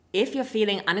If you're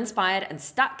feeling uninspired and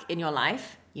stuck in your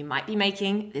life, you might be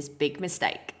making this big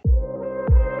mistake.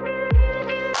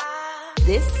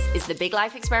 This is the Big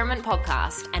Life Experiment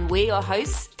podcast, and we're your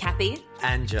hosts, Kathy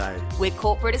and Joe. We're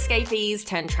corporate escapees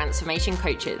turned transformation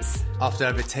coaches. After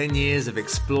over 10 years of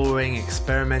exploring,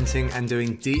 experimenting, and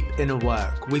doing deep inner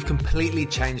work, we've completely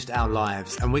changed our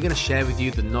lives, and we're going to share with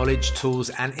you the knowledge, tools,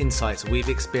 and insights we've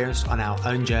experienced on our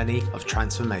own journey of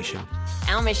transformation.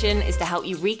 Our mission is to help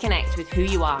you reconnect with who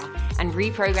you are and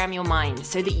reprogram your mind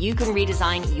so that you can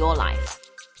redesign your life.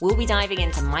 We'll be diving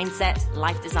into mindset,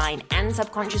 life design, and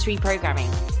subconscious reprogramming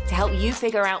to help you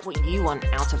figure out what you want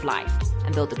out of life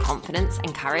and build the confidence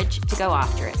and courage to go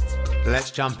after it. Let's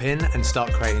jump in and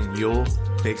start creating your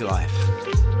big life.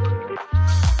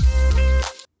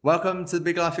 Welcome to the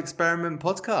Big Life Experiment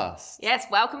podcast. Yes,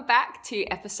 welcome back to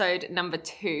episode number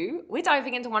 2. We're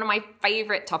diving into one of my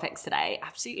favorite topics today. I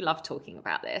absolutely love talking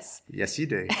about this. Yes, you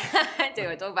do. I do.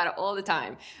 I talk about it all the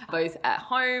time, both at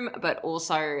home, but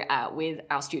also with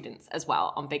our students as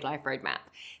well on Big Life Roadmap.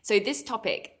 So this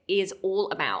topic is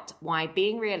all about why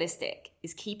being realistic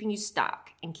is keeping you stuck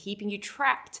and keeping you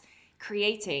trapped,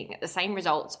 creating the same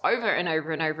results over and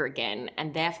over and over again,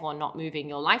 and therefore not moving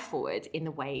your life forward in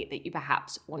the way that you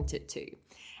perhaps want it to.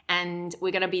 And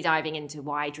we're going to be diving into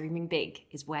why dreaming big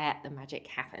is where the magic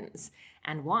happens,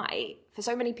 and why, for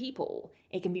so many people,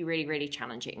 it can be really, really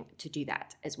challenging to do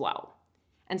that as well.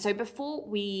 And so before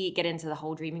we get into the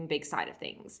whole dreaming big side of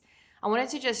things, I wanted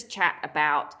to just chat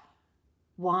about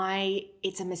why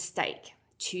it's a mistake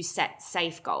to set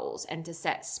safe goals and to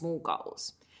set small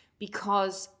goals.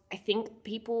 Because I think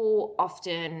people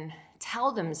often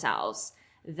tell themselves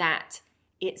that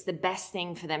it's the best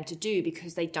thing for them to do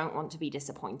because they don't want to be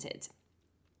disappointed.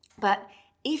 But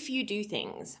if you do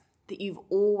things that you've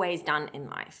always done in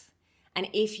life, and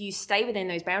if you stay within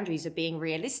those boundaries of being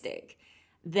realistic,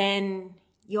 then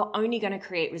you're only going to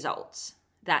create results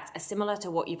that are similar to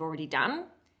what you've already done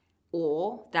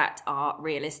or that are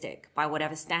realistic by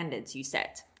whatever standards you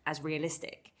set as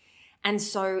realistic. And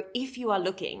so if you are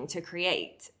looking to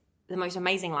create the most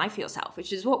amazing life for yourself,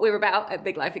 which is what we're about at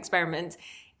Big Life Experiment,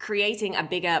 creating a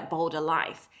bigger, bolder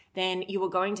life, then you are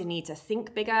going to need to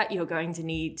think bigger, you're going to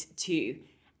need to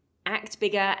act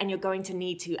bigger, and you're going to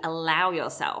need to allow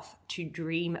yourself to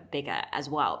dream bigger as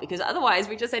well, because otherwise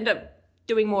we just end up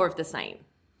doing more of the same.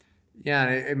 Yeah,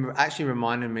 it actually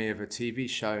reminded me of a TV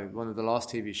show, one of the last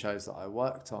TV shows that I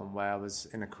worked on, where I was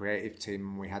in a creative team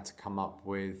and we had to come up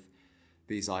with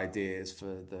these ideas for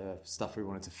the stuff we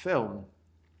wanted to film.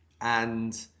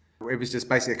 And it was just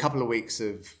basically a couple of weeks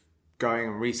of going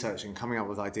and researching, coming up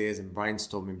with ideas and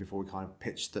brainstorming before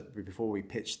we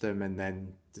pitched them, and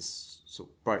then just sort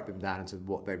of broke them down into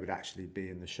what they would actually be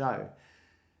in the show.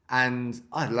 And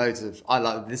I had I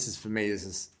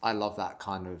love that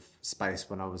kind of space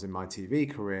when I was in my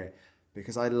TV career,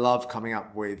 because I love coming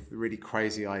up with really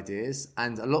crazy ideas,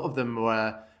 and a lot of them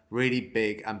were really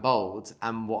big and bold.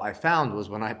 And what I found was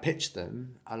when I pitched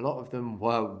them, a lot of them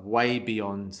were way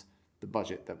beyond the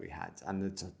budget that we had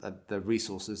and the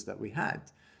resources that we had.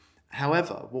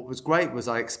 However, what was great was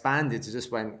I expanded to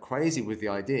just went crazy with the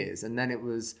ideas. And then it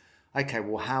was, okay,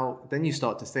 well, then you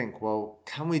start to think, well,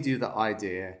 can we do that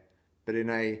idea, but in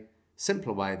a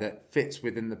simpler way that fits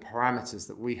within the parameters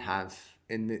that we have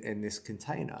in this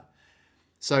container?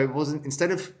 So it wasn't,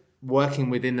 instead of working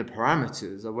within the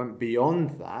parameters, I went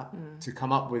beyond that to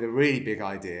come up with a really big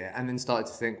idea, and then started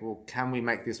to think, well, can we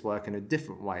make this work in a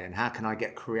different way? And how can I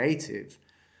get creative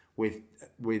with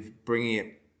bringing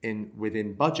it in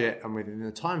within budget and within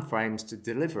the time frames to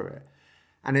deliver it?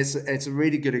 And it's a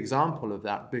really good example of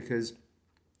that, because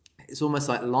it's almost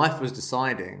like life was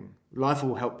deciding. Life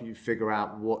will help you figure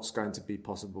out what's going to be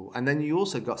possible. And then you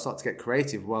also start to get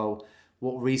creative. Well,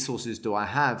 what resources do I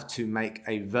have to make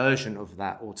a version of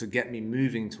that, or to get me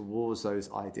moving towards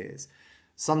those ideas?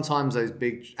 Sometimes those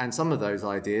some of those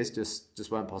ideas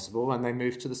just weren't possible and they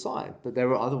moved to the side, but there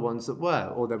were other ones that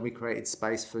were, or then we created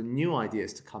space for new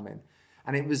ideas to come in.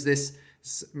 And it was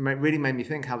really made me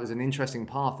think how it was an interesting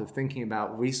path of thinking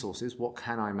about resources. What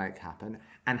can I make happen,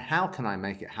 and how can I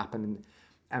make it happen,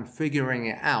 and figuring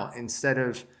it out, instead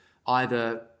of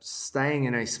either staying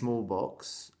in a small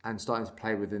box and starting to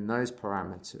play within those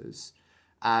parameters,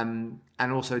 and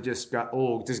also just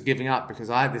giving up because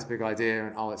I had this big idea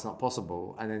and it's not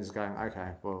possible, and then just going,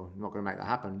 okay, well, I'm not going to make that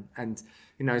happen. And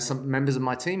some members of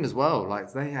my team as well,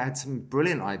 like, they had some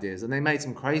brilliant ideas and they made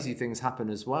some crazy things happen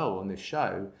as well on this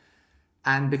show,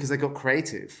 and because they got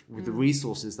creative with the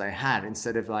resources they had,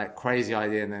 instead of like crazy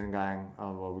idea and then going,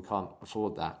 oh well, we can't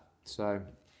afford that. So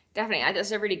definitely, that's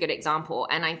a really good example.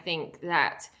 And I think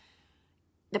that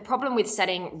the problem with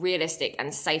setting realistic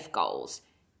and safe goals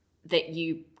that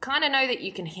you kind of know that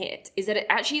you can hit is that it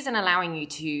actually isn't allowing you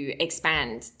to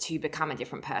expand to become a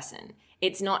different person.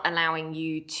 It's not allowing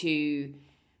you to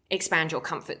expand your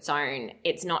comfort zone.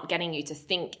 It's not getting you to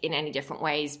think in any different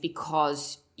ways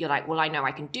because you're like, well, I know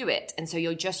I can do it. And so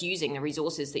you're just using the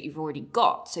resources that you've already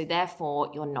got. So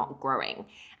therefore you're not growing.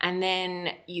 And then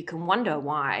you can wonder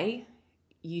why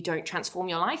you don't transform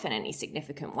your life in any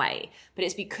significant way. But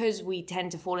it's because we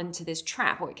tend to fall into this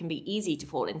trap, or it can be easy to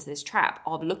fall into this trap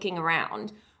of looking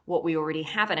around what we already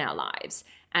have in our lives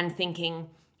and thinking,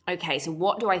 okay, so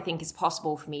what do I think is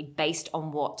possible for me based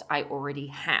on what I already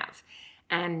have?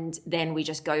 And then we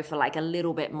just go for like a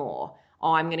little bit more.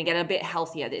 Oh, I'm going to get a bit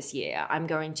healthier this year. I'm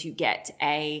going to get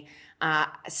a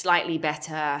slightly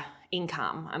better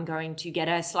income. I'm going to get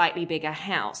a slightly bigger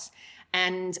house.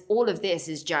 And all of this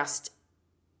is just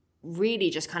really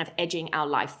just kind of edging our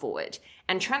life forward.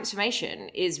 And transformation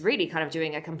is really kind of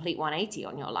doing a complete 180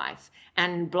 on your life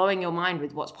and blowing your mind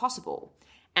with what's possible.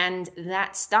 And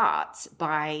that starts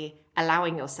by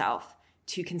allowing yourself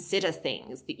to consider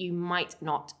things that you might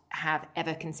not have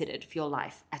ever considered for your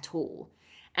life at all.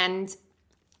 And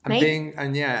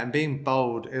being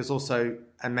bold is also,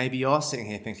 and maybe you're sitting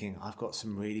here thinking, I've got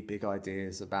some really big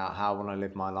ideas about how I want to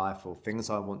live my life or things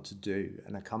I want to do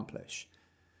and accomplish.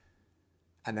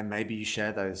 And then maybe you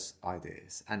share those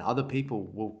ideas, and other people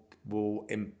will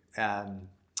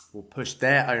push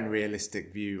their own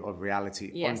realistic view of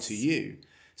reality onto you.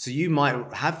 So you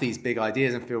might have these big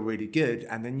ideas and feel really good,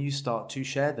 and then you start to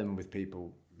share them with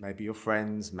people, maybe your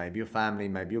friends, maybe your family,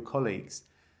 maybe your colleagues.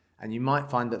 And you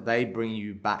might find that they bring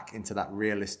you back into that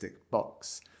realistic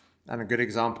box. And a good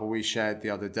example we shared the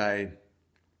other day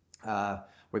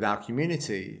with our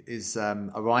community is a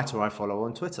writer I follow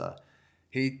on Twitter.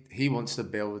 He wants to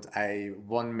build a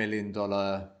 $1 million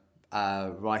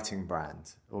writing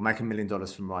brand, or make $1 million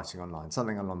from writing online,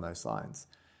 something along those lines.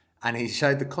 And he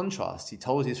showed the contrast. He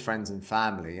told his friends and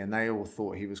family, and they all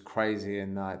thought he was crazy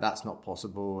and that's not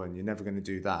possible and you're never going to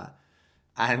do that.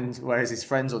 And whereas his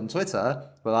friends on Twitter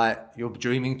were like, you're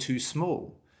dreaming too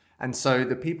small. And so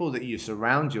the people that you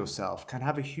surround yourself can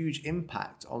have a huge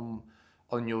impact on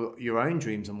your own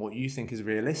dreams and what you think is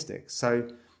realistic. So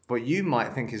what you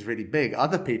might think is really big,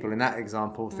 other people in that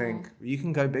example think you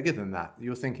can go bigger than that.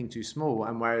 You're thinking too small.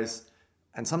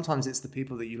 And sometimes it's the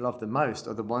people that you love the most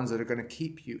are the ones that are going to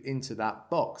keep you into that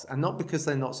box. And not because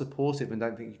they're not supportive and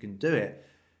don't think you can do it.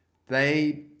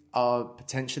 They are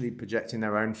potentially projecting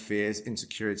their own fears,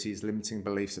 insecurities, limiting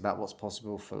beliefs about what's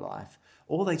possible for life.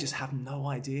 Or they just have no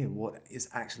idea what is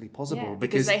actually possible. Yeah,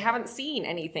 because they haven't seen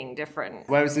anything different.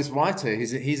 Whereas this writer,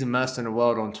 he's immersed in a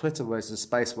world on Twitter, whereas the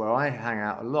space where I hang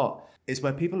out a lot is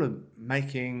where people are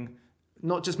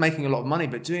not just making a lot of money,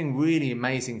 but doing really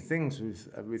amazing things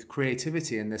with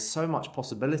creativity. And there's so much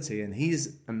possibility. And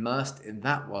he's immersed in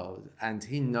that world. And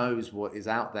he knows what is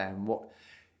out there and what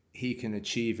he can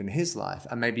achieve in his life.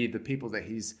 And maybe the people that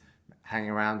he's hanging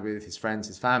around with, his friends,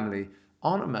 his family,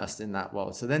 aren't immersed in that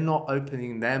world. So they're not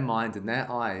opening their mind and their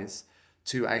eyes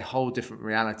to a whole different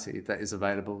reality that is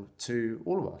available to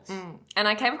all of us. And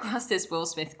I came across this Will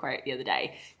Smith quote the other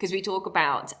day because we talk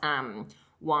about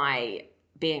why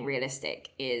being realistic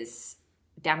is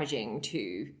damaging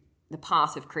to the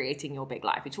path of creating your big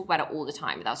life. We talk about it all the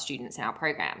time with our students in our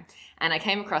program. And I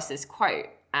came across this quote,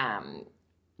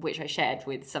 which I shared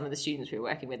with some of the students we were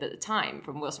working with at the time,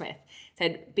 from Will Smith. It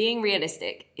said, being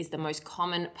realistic is the most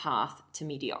common path to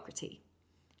mediocrity.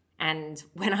 And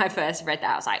when I first read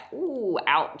that, I was like, ooh,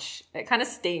 ouch. It kind of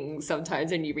stings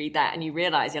sometimes when you read that and you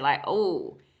realize you're like,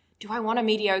 oh, do I want a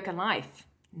mediocre life?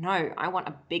 No, I want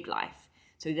a big life.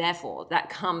 So therefore, that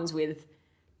comes with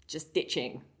just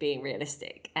ditching being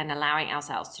realistic and allowing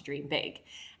ourselves to dream big.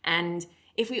 And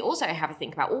if we also have a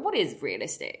think about, well, what is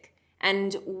realistic?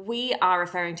 And we are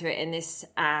referring to it in this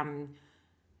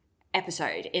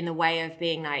episode in the way of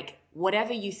being like,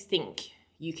 whatever you think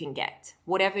you can get,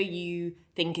 whatever you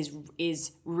think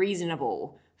is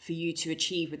reasonable for you to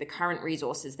achieve with the current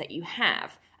resources that you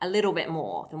have, a little bit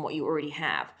more than what you already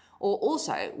have, or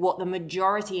also what the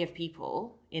majority of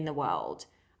people in the world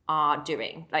are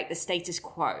doing, like the status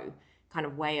quo kind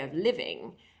of way of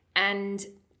living. And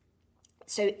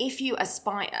so if you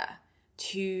aspire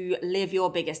to live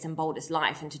your biggest and boldest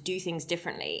life and to do things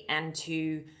differently and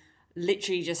to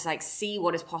literally just like see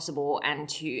what is possible and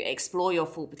to explore your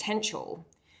full potential,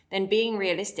 then being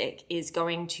realistic is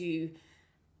going to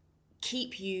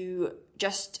keep you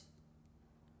just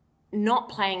not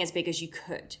playing as big as you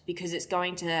could, because it's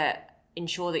going to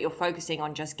ensure that you're focusing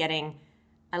on just getting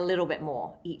a little bit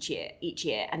more each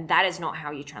year. And that is not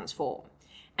how you transform.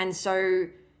 And so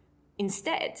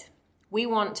instead, we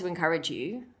want to encourage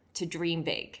you to dream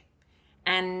big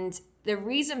And the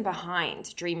reason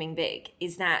behind dreaming big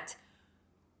is that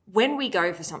when we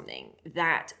go for something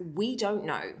that we don't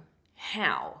know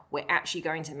how we're actually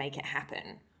going to make it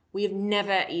happen, we have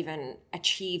never even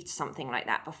achieved something like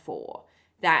that before,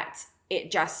 that it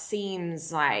just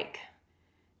seems like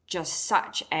just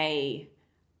such a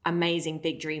amazing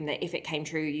big dream that if it came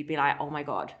true, you'd be like, oh my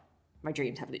God, my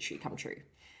dreams have literally come true.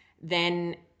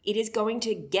 Then it is going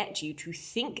to get you to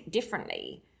think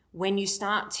differently when you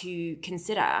start to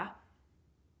consider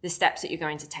the steps that you're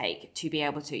going to take to be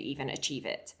able to even achieve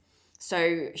it.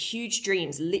 So huge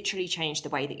dreams literally change the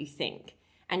way that you think.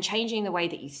 And changing the way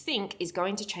that you think is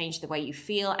going to change the way you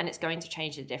feel, and it's going to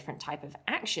change the different type of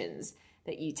actions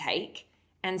that you take.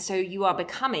 And so you are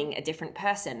becoming a different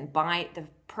person by the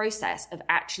process of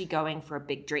actually going for a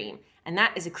big dream. And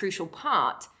that is a crucial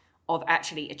part of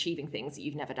actually achieving things that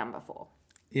you've never done before.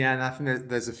 Yeah, and I think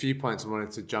there's a few points I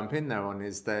wanted to jump in there on.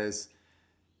 Is there's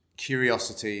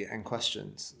curiosity and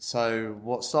questions. So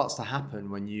what starts to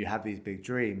happen when you have these big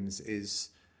dreams is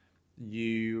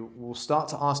you will start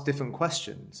to ask different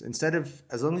questions. Instead of,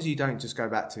 as long as you don't just go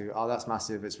back to, oh, that's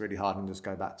massive, it's really hard, and just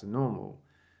go back to normal.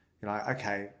 You're like,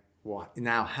 okay, well,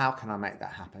 now how can I make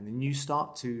that happen? And you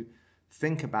start to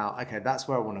think about, okay, that's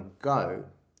where I want to go,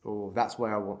 or that's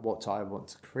where what I want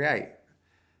to create.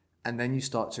 And then you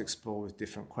start to explore with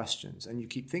different questions, and you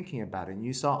keep thinking about it, and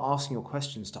you start asking your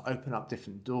questions to open up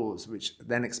different doors, which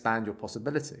then expand your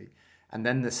possibility. And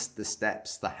then the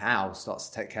steps, the how starts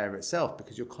to take care of itself,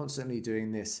 because you're constantly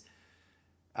doing this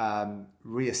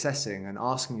reassessing and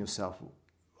asking yourself,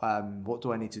 what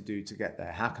do I need to do to get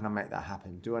there? How can I make that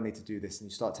happen? Do I need to do this? And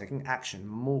you start taking action,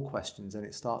 more questions, and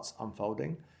it starts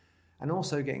unfolding. And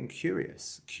also getting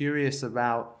curious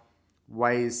about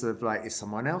ways of, like, is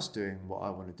someone else doing what I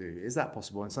want to do? Is that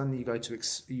possible? And suddenly you go to,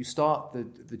 you start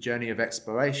the journey of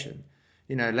exploration.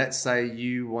 You know, let's say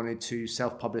you wanted to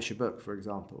self-publish a book, for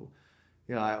example.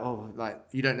 You're like, oh, like,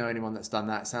 you don't know anyone that's done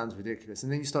that. It sounds ridiculous.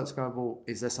 And then you start to go, well,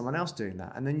 is there someone else doing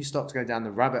that? And then you start to go down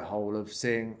the rabbit hole of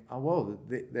seeing, oh, well,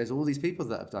 there's all these people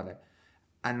that have done it.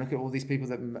 And look at all these people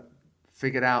that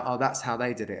figured out, oh, that's how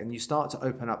they did it. And you start to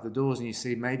open up the doors, and you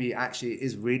see maybe actually it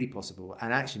is really possible.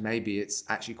 And actually maybe it's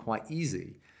actually quite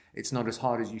easy. It's not as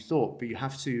hard as you thought, but you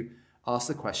have to ask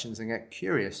the questions and get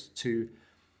curious to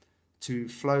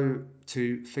flow,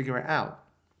 to figure it out.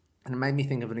 And it made me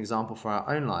think of an example for our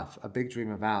own life. A big dream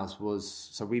of ours was,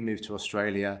 so we moved to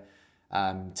Australia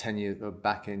 10 years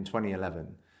back in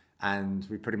 2011, and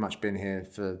we've pretty much been here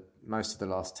for most of the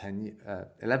last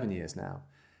 11 years now.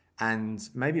 And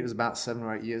maybe it was about 7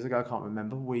 or 8 years ago, I can't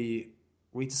remember, we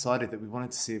decided that we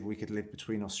wanted to see if we could live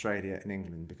between Australia and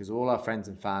England, because all our friends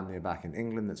and family are back in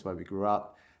England. That's where we grew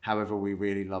up. However, we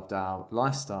really loved our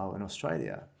lifestyle in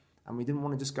Australia, and we didn't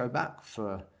want to just go back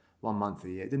for 1 month a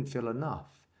year. It didn't feel enough.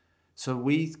 So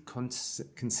we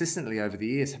consistently over the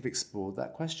years have explored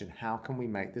that question. How can we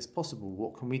make this possible?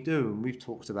 What can we do? And we've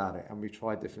talked about it, and we've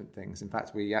tried different things. In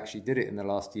fact, we actually did it in the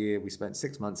last year. We spent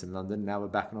 6 months in London. Now we're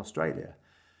back in Australia.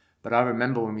 But I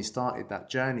remember when we started that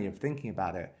journey of thinking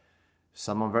about it,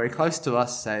 someone very close to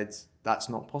us said, that's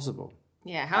not possible.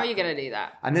 Yeah, how are you going to do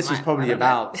that? And this was probably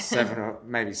about 7 or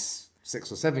maybe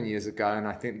 6 or 7 years ago. And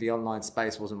I think the online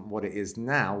space wasn't what it is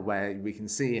now, where we can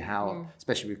see how,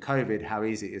 especially with COVID, how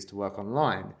easy it is to work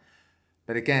online.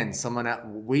 But again,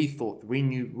 we thought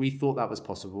that was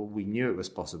possible. We knew it was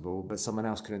possible, but someone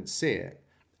else couldn't see it.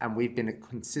 And we've been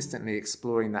consistently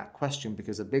exploring that question,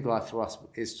 because a big life for us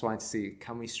is trying to see,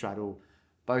 can we straddle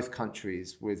both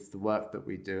countries with the work that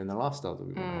we do and the lifestyle that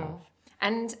we want to have?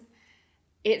 And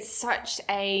it's such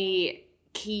a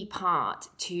key part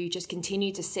to just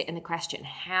continue to sit in the question,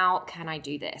 how can I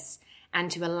do this? And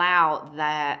to allow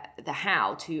the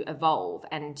how to evolve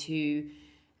and to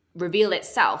reveal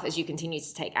itself as you continue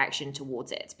to take action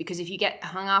towards it. Because if you get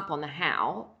hung up on the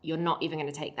how, you're not even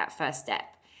going to take that first step.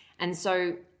 And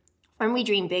so when we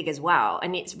dream big as well,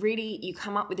 and it's really, you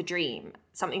come up with a dream,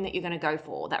 something that you're going to go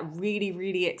for that really,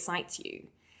 really excites you,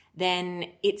 then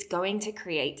it's going to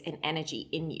create an energy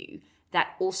in you that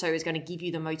also is going to give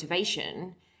you the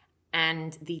motivation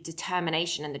and the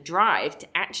determination and the drive to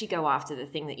actually go after the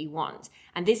thing that you want.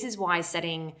 And this is why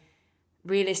setting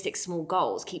realistic small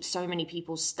goals keeps so many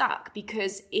people stuck,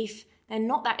 because if they're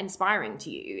not that inspiring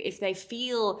to you, if they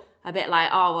feel a bit like,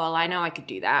 oh, well, I know I could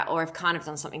do that, or I've kind of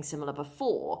done something similar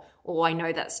before, or I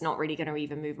know that's not really going to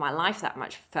even move my life that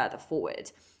much further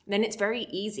forward, then it's very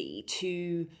easy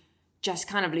to just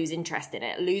kind of lose interest in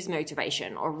it, lose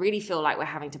motivation, or really feel like we're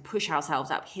having to push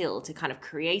ourselves uphill to kind of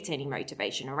create any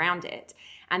motivation around it.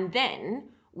 And then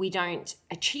we don't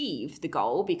achieve the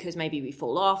goal because maybe we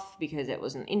fall off, because it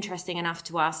wasn't interesting enough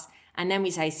to us. And then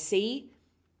we say, see,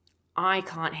 I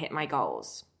can't hit my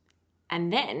goals.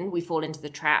 And then we fall into the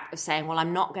trap of saying, well,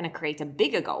 I'm not going to create a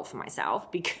bigger goal for myself,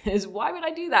 because why would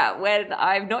I do that when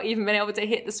I've not even been able to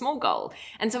hit the small goal?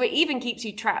 And so it even keeps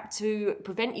you trapped to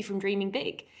prevent you from dreaming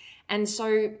big. And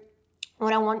so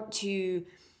what I want to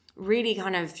really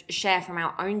kind of share from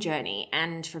our own journey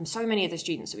and from so many of the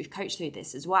students that we've coached through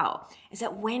this as well, is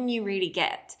that when you really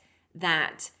get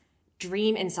that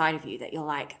dream inside of you that you're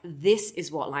like, this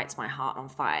is what lights my heart on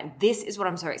fire, this is what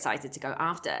I'm so excited to go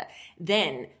after,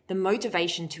 then the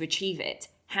motivation to achieve it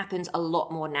happens a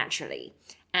lot more naturally.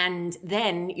 And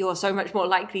then you're so much more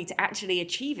likely to actually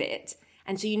achieve it.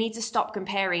 And so you need to stop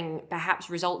comparing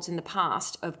perhaps results in the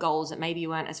past of goals that maybe you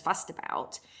weren't as fussed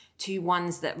about to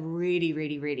ones that really,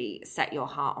 really, really set your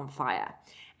heart on fire.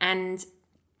 And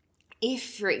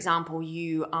if, for example,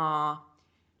 you're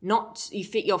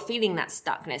feeling that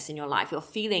stuckness in your life, you're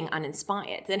feeling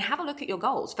uninspired, then have a look at your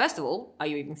goals. First of all, are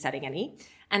you even setting any?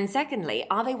 And secondly,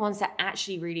 are they ones that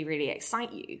actually really, really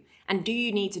excite you? And do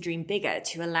you need to dream bigger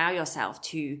to allow yourself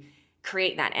to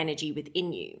create that energy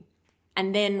within you?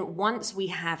 And then once we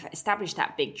have established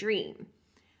that big dream,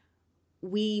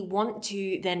 we want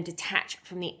to then detach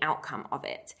from the outcome of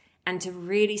it and to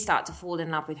really start to fall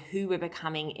in love with who we're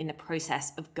becoming in the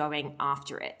process of going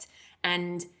after it.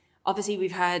 And obviously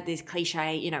we've heard this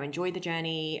cliche, enjoy the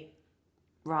journey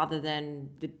rather than,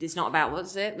 it's not about,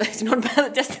 it's not about the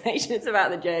destination, it's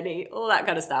about the journey, all that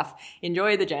kind of stuff.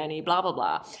 Enjoy the journey, blah, blah,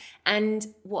 blah. And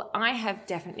what I have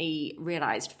definitely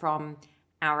realized from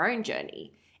our own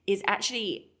journey is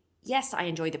actually, yes, I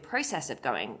enjoy the process of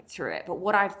going through it, but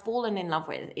what I've fallen in love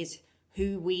with is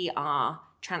who we are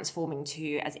transforming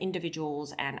to as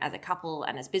individuals and as a couple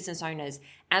and as business owners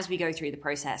as we go through the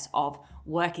process of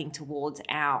working towards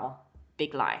our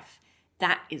big life.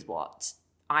 That is what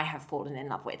I have fallen in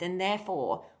love with. And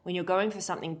therefore, when you're going for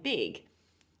something big,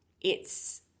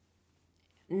 it's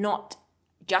not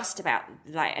just about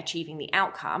achieving the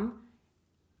outcome.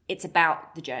 It's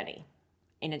about the journey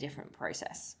in a different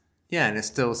process. Yeah, and it's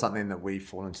still something that we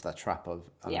fall into that trap of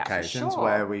on occasions,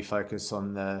 where we focus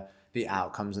on the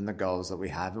outcomes and the goals that we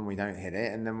have and we don't hit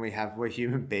it. And then we're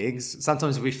human beings.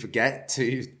 Sometimes we forget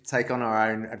to take on our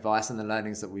own advice and the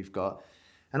learnings that we've got.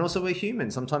 And also we're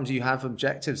human. Sometimes you have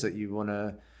objectives that you want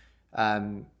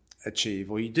to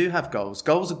achieve, or you do have goals.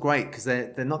 Goals are great because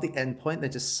they're not the end point, they're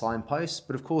just signposts.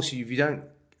 But of course, if you don't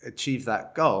achieve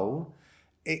that goal,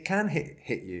 it can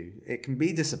hit you. It can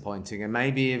be disappointing. And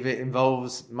maybe if it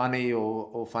involves money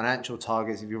or financial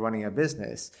targets, if you're running a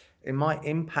business, it might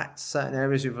impact certain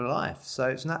areas of your life. So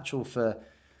it's natural for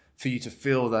you to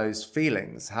feel those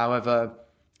feelings. However,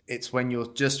 it's when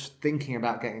you're just thinking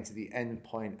about getting to the end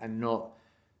point and not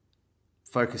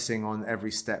focusing on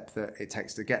every step that it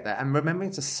takes to get there, and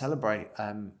remembering to celebrate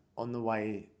on the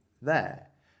way there.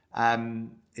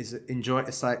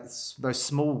 It's like those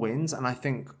small wins. And I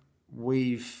think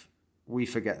we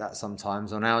forget that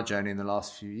sometimes on our journey in the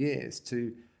last few years,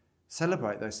 to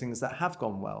celebrate those things that have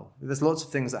gone well. There's lots of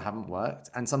things that haven't worked,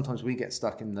 and sometimes we get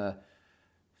stuck in the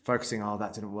focusing,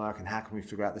 that didn't work and how can we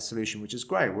figure out the solution, which is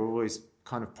great. We're always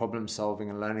kind of problem solving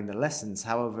and learning the lessons.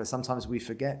 However, sometimes we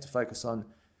forget to focus on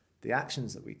the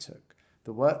actions that we took,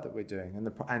 the work that we're doing,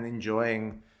 and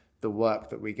enjoying the work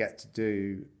that we get to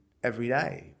do every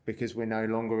day, because we're no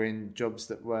longer in jobs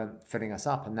that weren't filling us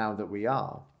up, and now that we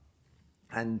are.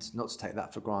 And not to take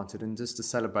that for granted, and just to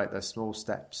celebrate those small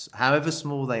steps, however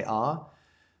small they are.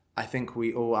 I think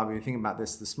I've been thinking about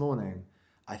this morning,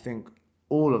 I think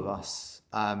all of us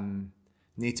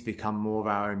need to become more of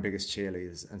our own biggest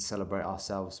cheerleaders and celebrate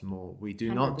ourselves more. We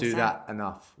do 100%. Not do that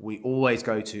enough. We always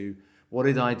go to, what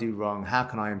did I do wrong? How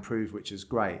can I improve? Which is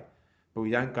great. But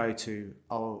we don't go to,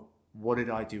 what did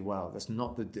I do well? That's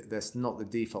not the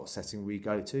default setting we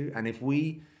go to. And if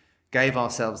we gave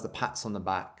ourselves the pats on the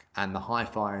back and the high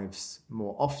fives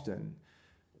more often,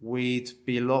 we'd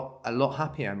be a lot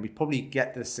happier, and we'd probably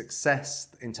get the success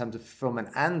in terms of fulfillment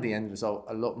and the end result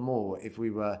a lot more if we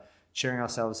were cheering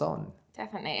ourselves on.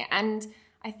 Definitely. And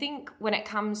I think when it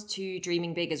comes to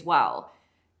dreaming big as well,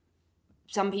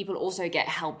 some people also get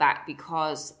held back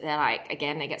because they're like,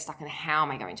 again, they get stuck in how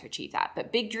am I going to achieve that?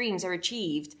 But big dreams are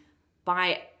achieved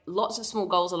by lots of small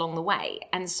goals along the way.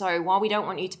 And so while we don't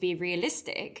want you to be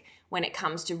realistic when it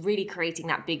comes to really creating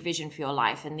that big vision for your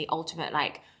life and the ultimate,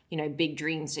 big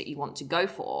dreams that you want to go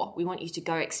for, we want you to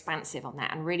go expansive on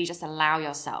that and really just allow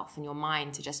yourself and your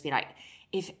mind to just be like,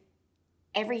 if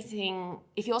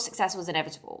your success was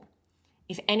inevitable,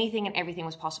 if anything and everything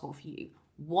was possible for you,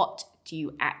 what do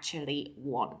you actually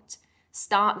want?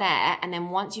 Start there. And then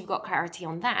once you've got clarity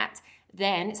on that,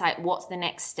 then it's like, what's the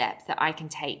next step that I can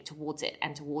take towards it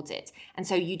and towards it? And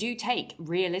so you do take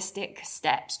realistic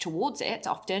steps towards it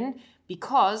often,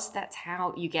 because that's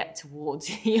how you get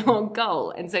towards your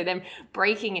goal. And so then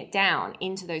breaking it down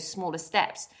into those smaller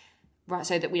steps, right,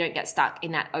 so that we don't get stuck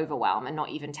in that overwhelm and not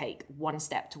even take one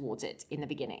step towards it in the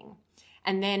beginning.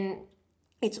 And then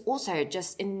it's also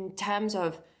just in terms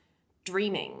of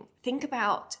dreaming, think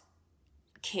about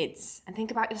kids and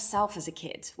think about yourself as a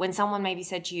kid. When someone maybe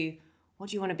said to you, what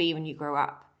do you want to be when you grow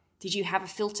up? Did you have a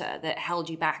filter that held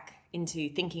you back into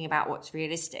thinking about what's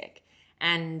realistic?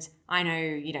 And I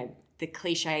know, the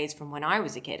cliches from when I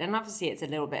was a kid, and obviously it's a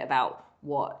little bit about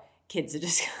what kids are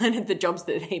just kind of the jobs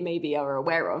that they maybe are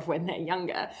aware of when they're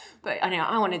younger. But I know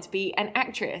I wanted to be an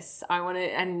actress.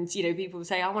 People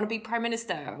say, I want to be prime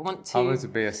minister. I wanted to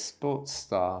be a sports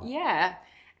star. Yeah.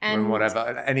 And whatever,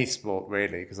 any sport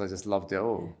really, because I just loved it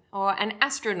all. Or an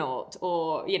astronaut,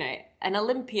 or, an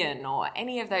Olympian, or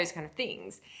any of those kind of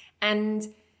things.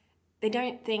 And they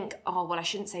don't think, oh, well, I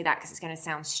shouldn't say that because it's going to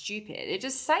sound stupid. They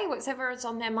just say whatever is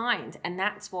on their mind. And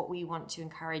that's what we want to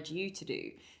encourage you to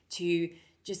do, to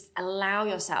just allow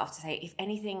yourself to say, if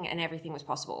anything and everything was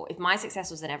possible, if my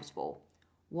success was inevitable,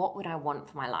 what would I want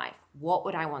for my life? What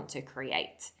would I want to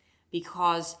create?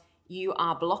 Because you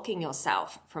are blocking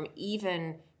yourself from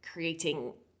even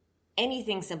creating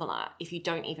anything similar if you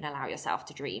don't even allow yourself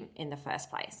to dream in the first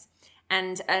place.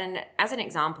 And as an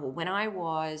example, when I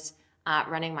was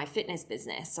running my fitness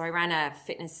business, so I ran a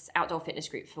outdoor fitness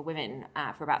group for women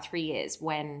for about 3 years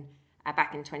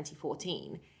back in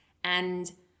 2014,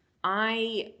 and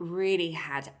I really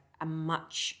had a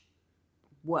much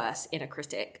worse inner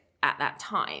critic at that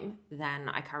time than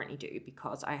I currently do,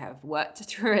 because I have worked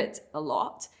through it a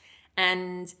lot,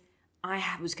 and I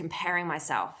was comparing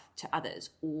myself to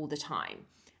others all the time.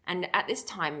 And at this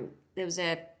time, there was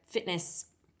a fitness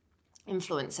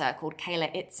influencer called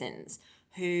Kayla Itsines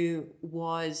who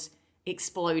was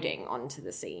exploding onto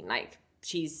the scene. Like,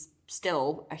 she's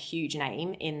still a huge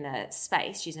name in the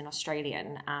space. She's an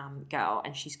Australian girl,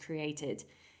 and she's created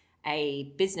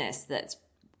a business that's,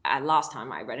 last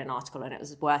time I read an article, and it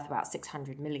was worth about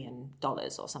 $600 million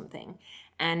or something.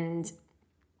 And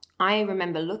I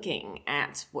remember looking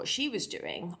at what she was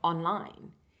doing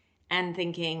online and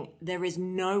thinking, there is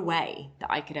no way that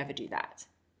I could ever do that.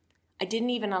 I didn't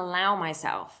even allow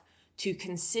myself to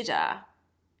consider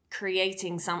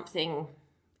creating something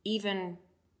even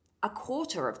a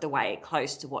quarter of the way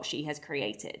close to what she has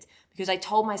created, because I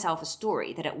told myself a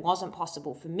story that it wasn't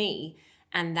possible for me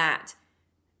and that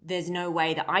there's no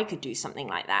way that I could do something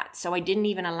like that. So I didn't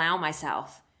even allow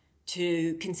myself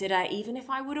to consider even if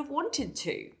I would have wanted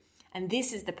to. And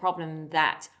this is the problem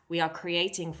that we are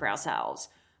creating for ourselves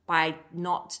by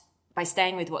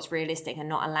staying with what's realistic and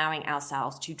not allowing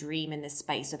ourselves to dream in this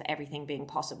space of everything being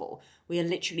possible. We are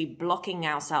literally blocking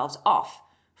ourselves off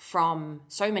from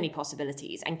so many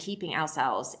possibilities and keeping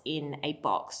ourselves in a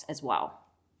box as well.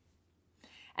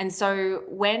 And so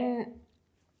when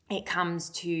it comes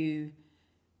to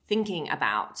thinking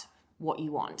about what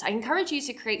you want, I encourage you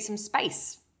to create some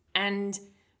space and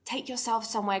take yourself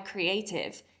somewhere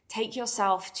creative. Take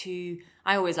yourself to,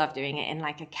 I always love doing it in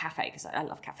like a cafe, because I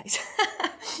love cafes.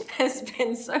 There's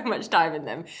been so much time in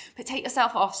them. But take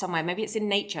yourself off somewhere. Maybe it's in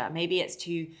nature. Maybe it's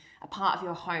to a part of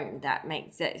your home that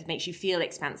makes you feel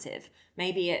expansive.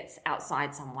 Maybe it's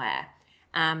outside somewhere.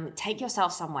 Take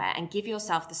yourself somewhere and give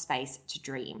yourself the space to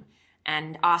dream,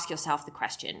 and ask yourself the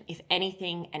question, if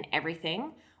anything and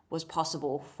everything was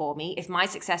possible for me, if my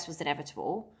success was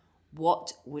inevitable,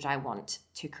 what would I want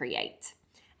to create?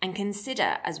 And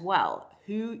consider as well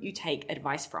who you take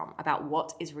advice from about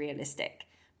what is realistic.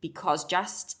 Because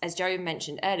just as Joe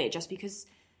mentioned earlier, just because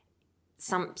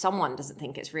someone doesn't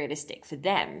think it's realistic for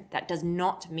them, that does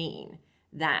not mean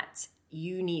that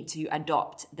you need to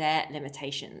adopt their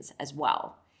limitations as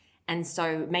well. And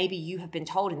so maybe you have been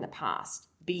told in the past,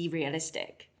 be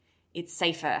realistic. It's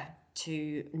safer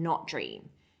to not dream.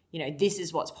 This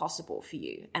is what's possible for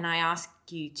you. And I ask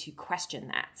you to question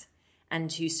that, and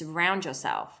to surround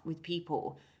yourself with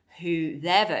people who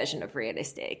their version of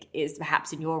realistic is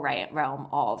perhaps in your realm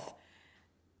of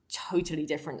totally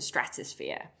different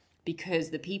stratosphere. Because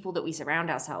the people that we surround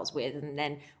ourselves with, and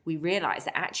then we realize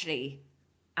that actually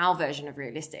our version of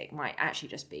realistic might actually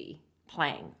just be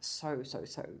playing so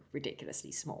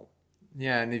ridiculously small.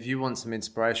 Yeah, and if you want some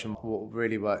inspiration, what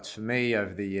really worked for me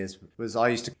over the years was I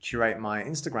used to curate my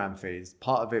Instagram feeds.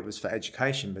 Part of it was for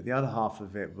education, but the other half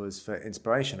of it was for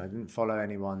inspiration. I didn't follow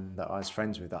anyone that I was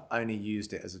friends with. I only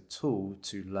used it as a tool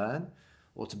to learn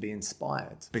or to be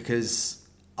inspired, because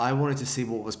I wanted to see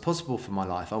what was possible for my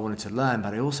life. I wanted to learn,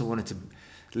 but I also wanted to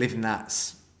live in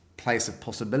that place of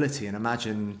possibility and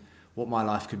imagine what my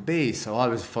life could be. So I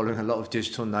was following a lot of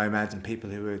digital nomads and people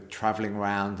who were traveling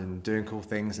around and doing cool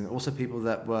things, and also people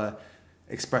that were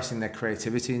expressing their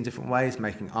creativity in different ways,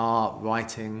 making art,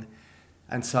 writing.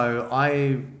 And so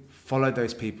I followed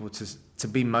those people to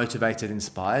be motivated,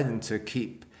 inspired, and to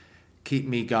keep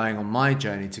me going on my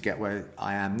journey to get where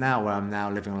I am now, where I'm now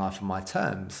living life on my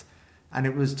terms. And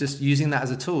it was just using that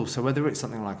as a tool. So whether it's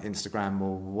something like Instagram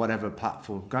or whatever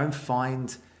platform, go and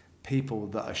find people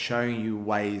that are showing you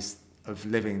ways of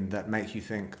living that make you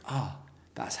think,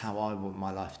 that's how I want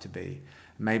my life to be.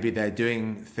 Maybe they're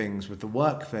doing things with the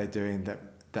work they're doing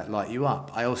that light you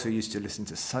up. I also used to listen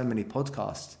to so many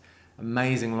podcasts,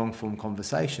 amazing long-form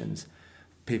conversations,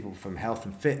 people from health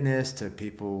and fitness to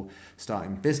people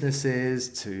starting businesses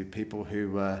to people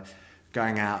who were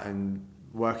going out and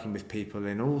working with people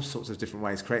in all sorts of different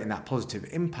ways, creating that positive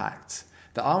impact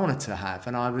that I wanted to have.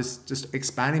 And I was just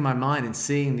expanding my mind and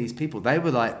seeing these people. They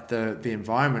were like the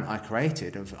environment I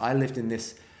created. I lived in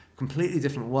this completely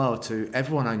different world to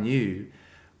everyone I knew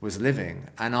was living.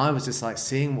 And I was just like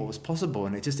seeing what was possible,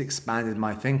 and it just expanded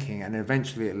my thinking. And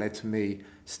eventually it led to me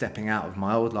stepping out of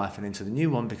my old life and into the new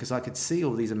one, because I could see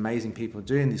all these amazing people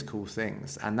doing these cool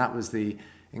things. And that was the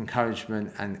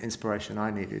encouragement and inspiration I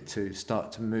needed to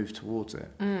start to move towards it.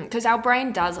 Because our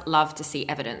brain does love to see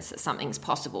evidence that something's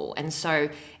possible. And so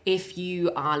if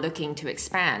you are looking to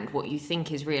expand what you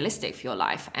think is realistic for your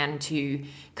life and to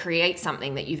create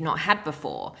something that you've not had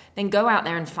before, then go out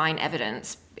there and find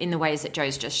evidence in the ways that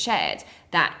Joe's just shared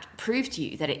that prove to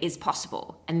you that it is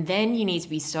possible. And then you need to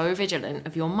be so vigilant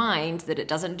of your mind that it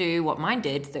doesn't do what mine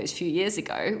did those few years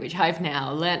ago, which I've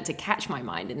now learned to catch my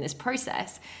mind in this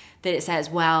process, that it says,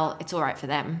 well, it's all right for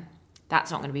them. That's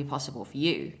not going to be possible for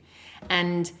you.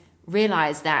 And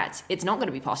realize that it's not going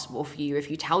to be possible for you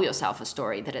if you tell yourself a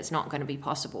story that it's not going to be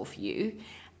possible for you.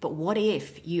 But what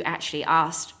if you actually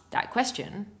asked that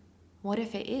question? What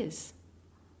if it is?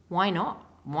 Why not?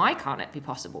 Why can't it be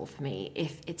possible for me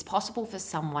if it's possible for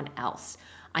someone else?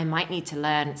 I might need to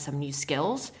learn some new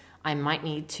skills. I might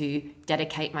need to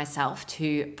dedicate myself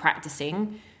to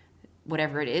practicing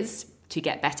whatever it is to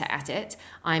get better at it.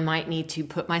 I might need to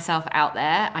put myself out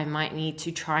there. I might need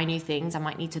to try new things. I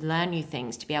might need to learn new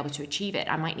things to be able to achieve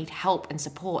it. I might need help and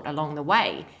support along the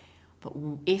way. But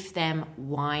if them,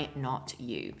 why not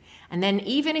you? And then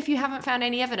even if you haven't found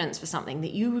any evidence for something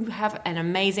that you have an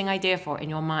amazing idea for in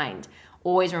your mind,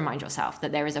 always remind yourself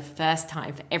that there is a first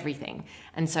time for everything.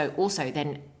 And so also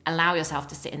then allow yourself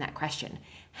to sit in that question.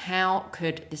 How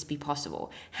could this be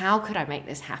possible? How could I make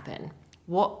this happen?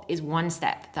 What is one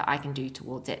step that I can do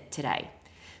towards it today?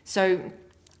 So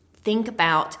think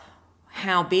about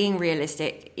how being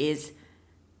realistic is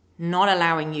not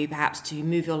allowing you perhaps to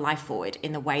move your life forward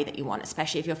in the way that you want,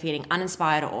 especially if you're feeling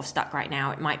uninspired or stuck right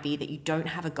now. It might be that you don't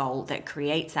have a goal that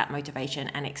creates that motivation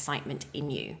and excitement in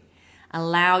you.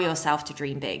 Allow yourself to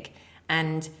dream big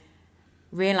and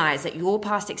realize that your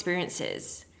past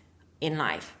experiences in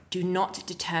life do not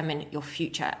determine your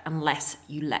future unless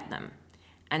you let them.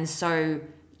 And so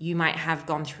you might have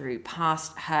gone through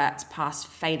past hurts, past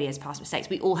failures, past mistakes.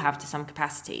 We all have to some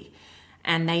capacity.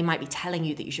 And they might be telling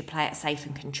you that you should play it safe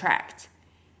and contract.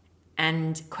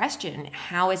 And question,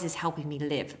 how is this helping me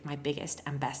live my biggest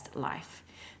and best life?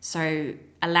 So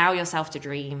allow yourself to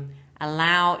dream.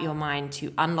 Allow your mind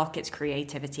to unlock its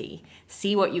creativity.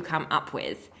 See what you come up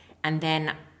with. And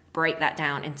then break that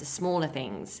down into smaller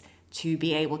things to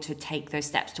be able to take those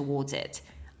steps towards it.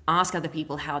 Ask other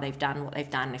people how they've done what they've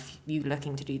done if you're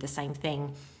looking to do the same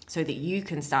thing, so that you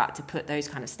can start to put those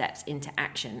kind of steps into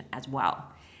action as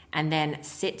well. And then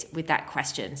sit with that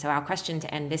question. So our question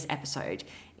to end this episode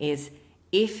is,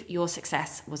 if your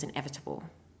success was inevitable,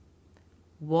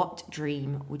 what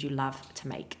dream would you love to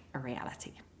make a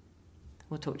reality?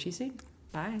 We'll talk to you soon.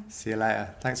 Bye. See you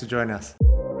later. Thanks for joining us.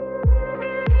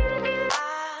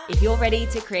 If you're ready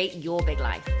to create your big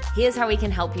life, here's how we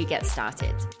can help you get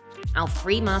started. Our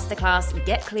free masterclass,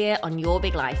 Get Clear on Your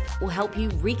Big Life, will help you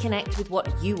reconnect with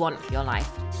what you want for your life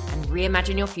and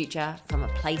reimagine your future from a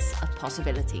place of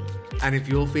possibility. And if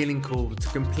you're feeling called to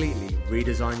completely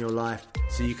redesign your life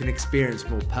so you can experience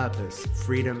more purpose,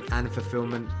 freedom, and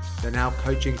fulfillment, then our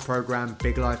coaching program,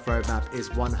 Big Life Roadmap, is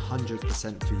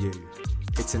 100% for you.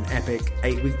 It's an epic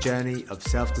 8-week journey of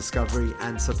self-discovery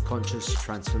and subconscious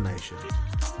transformation.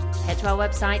 Head to our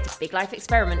website,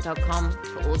 biglifeexperiment.com,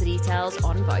 for all the details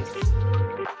on both.